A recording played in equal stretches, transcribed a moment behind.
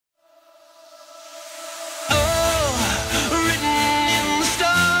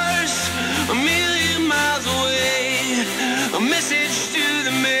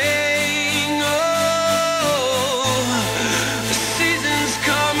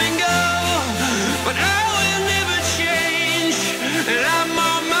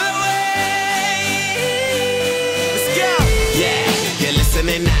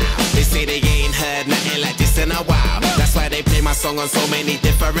song on so many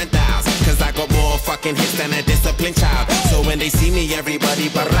different dials, cause I got more fucking hits than a disciplined child. So when they see me, everybody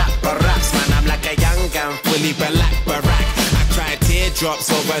baracks. Man, I'm like a young gun, fully barack. I cry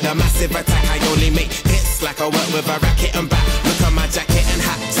teardrops over the massive attack. I only make hits like I work with a racket and back. Look at my jacket and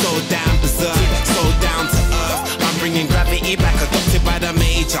hat, so damn berserk, so down to earth. I'm bringing gravity back, adopted by the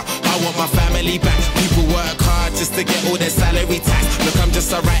major. I want my family back. People work hard just to get all their salary tax. Look, I'm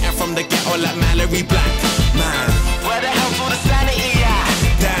just a writer from the ghetto like Mallory Black. Man, where the hell's all the sanity at?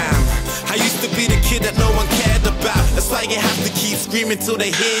 Damn, I used to be the kid that no one cared about. That's why you have to keep screaming till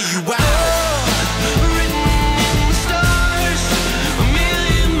they hear you out.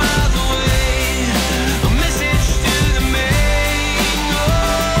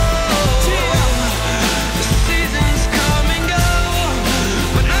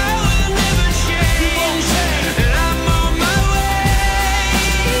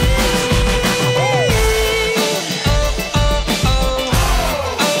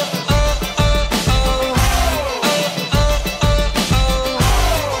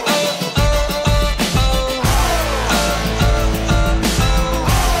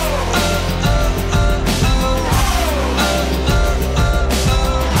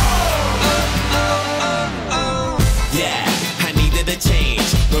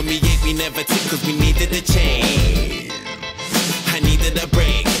 We never took cause we needed a change. I needed a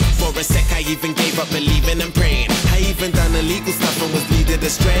break. For a sec I even gave up believing and praying. I even done illegal stuff and was leaded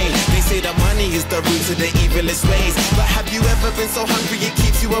astray. They say that money is the root to the evilest ways, but have you ever been so hungry it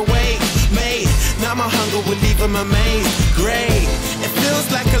keeps you awake? Mate, now my hunger will leave them amazed. Great, it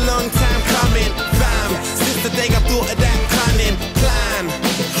feels like a long time coming, fam, since the day I thought of that cunning plan.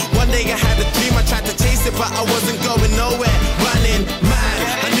 One day I had a dream, I tried to chase it, but I wasn't going nowhere. Running, man,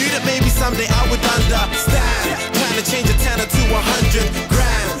 I knew that maybe someday I would understand. Trying to change a 10 or to 100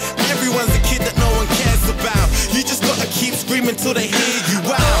 grand. Everyone's a kid that no one cares about. You just gotta keep screaming till they hear you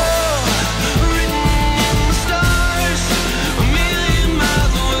out.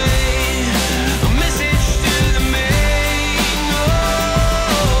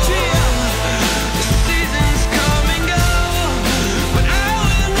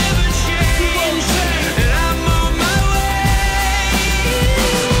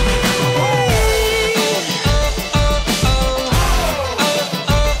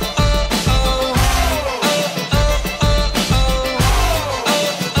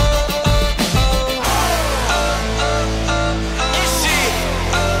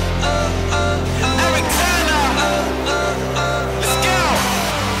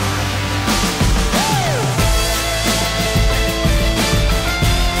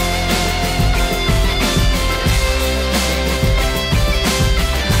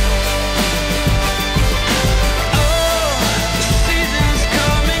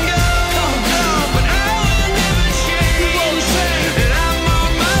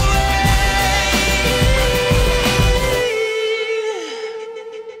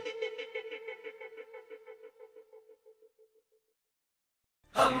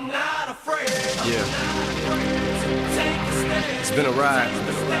 I'm not afraid. Yeah. It's been a ride.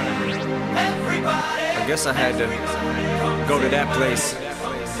 I guess I had to go to that place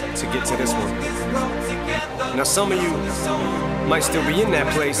to get to this one. Now some of you might still be in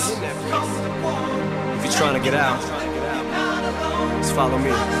that place. If you're trying to get out, just follow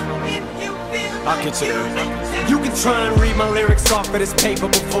me. I'll get you there. You can try and read my lyrics off of this paper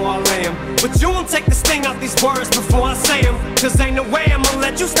before I lay them, but you won't take the sting out these words before I say them. Cause ain't no way I'ma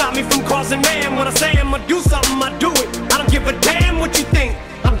let you stop me from causing mayhem. When I say I'ma do something, I do it. I don't give a damn what you think.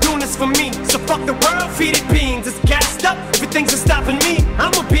 I'm doing this for me, so fuck the world, feed it beans. It's gassed up, everything's stopping me.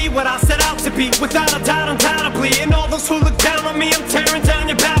 I'ma be what I set out to be, without a doubt, undoubtedly. And all those who look down on me, I'm tearing down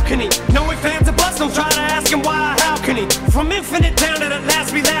your balcony. No ifs, ands, or buts, don't try to ask him why or how can he. From Infinite down to the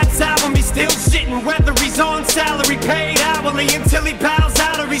last relapse album, he's still shitting, whether he's on salary, paid hourly, until he bows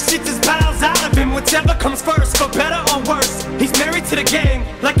out or he shits his bowels out of him. Whichever comes first, for better or worse. He's married to the game,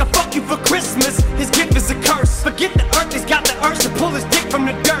 like a fuck you for Christmas. His gift is a curse. Forget the earth, he's got the urge to pull his dick from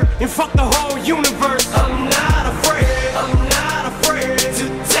the dirt and fuck the whole universe. I'm not afraid to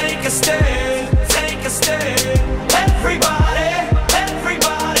take a stand, take a stand. Everybody,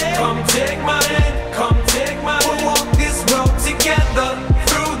 come take my hand, come take my hand. We'll walk this road together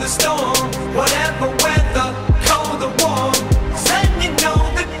through the storm, whatever weather, cold or warm. Letting you know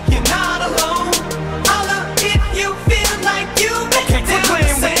that you're not alone. Holla if you feel like you've been down the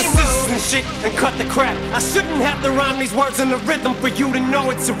same road. Shit and cut the crap. I shouldn't have to rhyme these words in the rhythm for you to know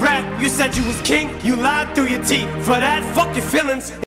it's a rap. You said you was king, you lied through your teeth. For that, fuck your feelings.